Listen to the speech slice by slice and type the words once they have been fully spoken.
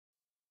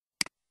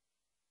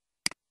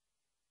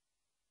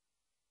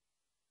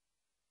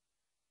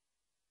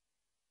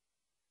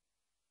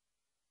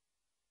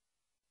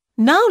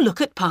Now look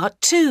at part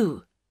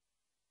 2.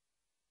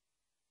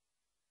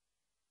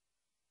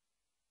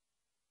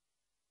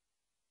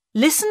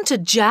 Listen to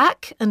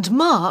Jack and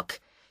Mark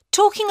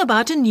talking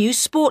about a new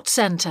sports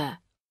centre.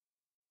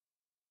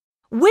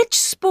 Which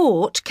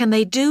sport can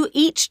they do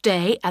each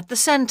day at the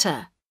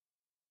centre?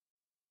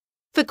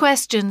 For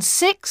questions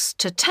 6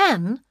 to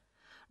 10,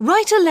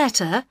 write a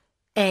letter,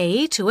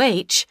 A to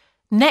H,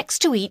 next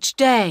to each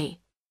day.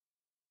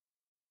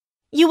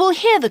 You will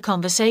hear the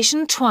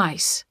conversation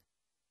twice.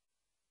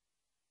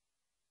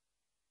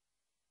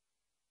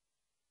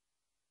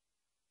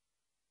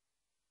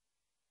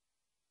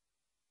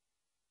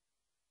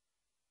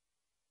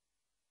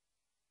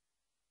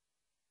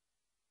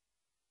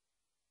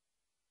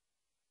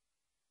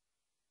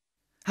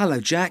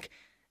 Hello, Jack.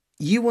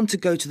 You want to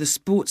go to the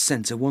sports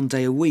centre one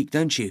day a week,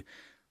 don't you?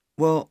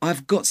 Well,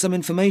 I've got some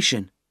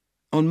information.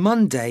 On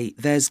Monday,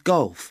 there's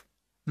golf.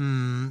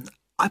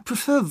 I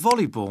prefer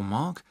volleyball,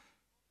 Mark.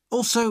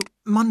 Also,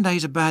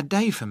 Monday's a bad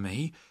day for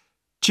me.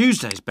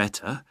 Tuesday's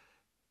better.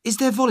 Is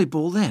there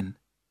volleyball then?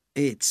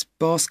 It's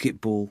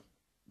basketball.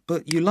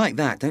 But you like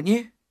that, don't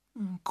you?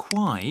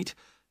 Quite.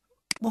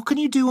 What can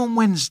you do on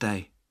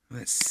Wednesday?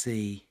 Let's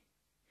see.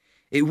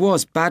 It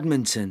was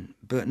badminton,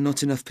 but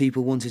not enough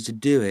people wanted to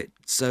do it,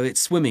 so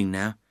it's swimming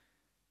now.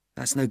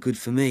 That's no good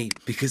for me,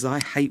 because I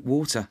hate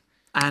water.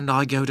 And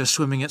I go to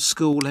swimming at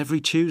school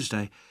every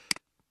Tuesday.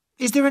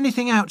 Is there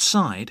anything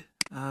outside?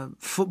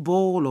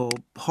 Football or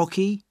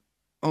hockey?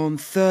 On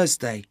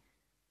Thursday.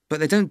 But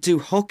they don't do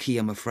hockey,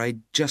 I'm afraid,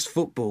 just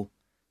football.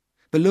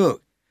 But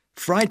look,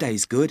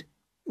 Friday's good.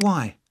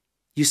 Why?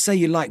 You say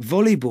you like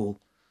volleyball.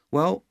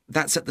 Well,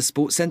 that's at the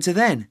sports centre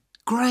then.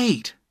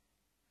 Great.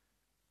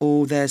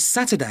 Or there's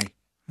Saturday.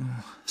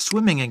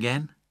 Swimming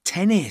again?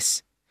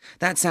 Tennis.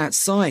 That's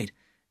outside.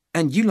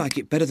 And you like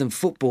it better than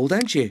football,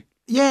 don't you?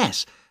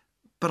 Yes,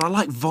 but I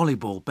like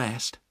volleyball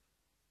best.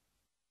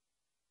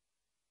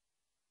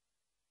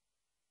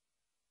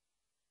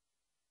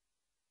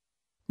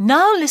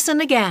 Now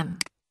listen again.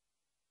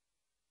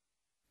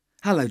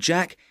 Hello,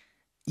 Jack.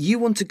 You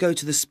want to go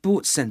to the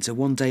sports centre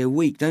one day a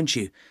week, don't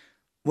you?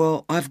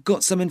 Well, I've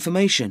got some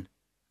information.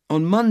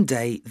 On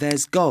Monday,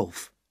 there's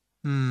golf.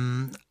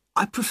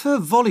 I prefer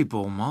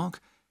volleyball,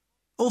 Mark.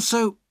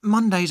 Also,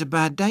 Monday's a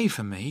bad day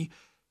for me.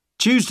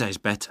 Tuesday's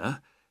better.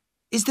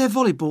 Is there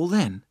volleyball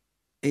then?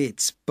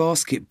 It's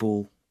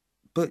basketball.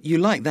 But you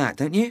like that,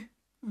 don't you?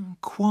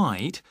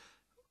 Quite.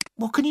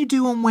 What can you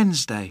do on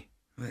Wednesday?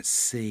 Let's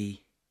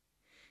see.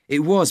 It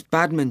was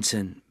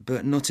badminton,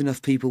 but not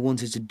enough people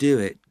wanted to do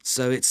it,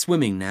 so it's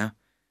swimming now.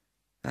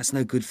 That's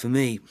no good for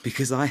me,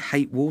 because I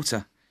hate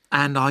water.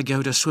 And I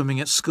go to swimming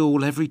at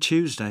school every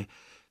Tuesday.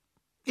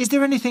 Is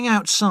there anything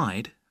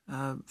outside?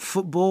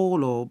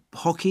 Football or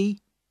hockey?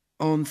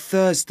 On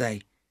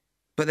Thursday.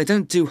 But they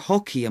don't do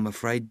hockey, I'm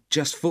afraid,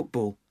 just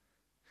football.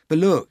 But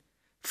look,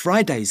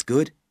 Friday's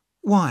good.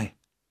 Why?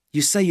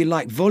 You say you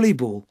like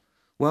volleyball.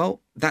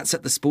 Well, that's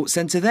at the sports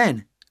centre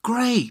then.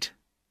 Great.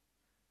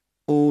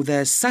 Or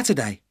there's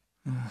Saturday.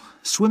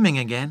 Swimming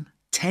again?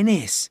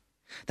 Tennis.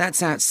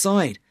 That's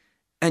outside.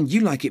 And you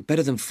like it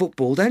better than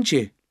football, don't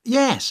you?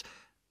 Yes,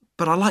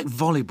 but I like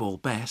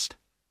volleyball best.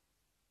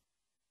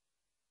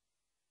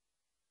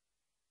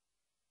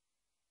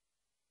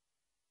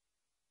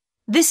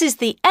 This is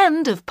the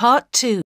end of part 2.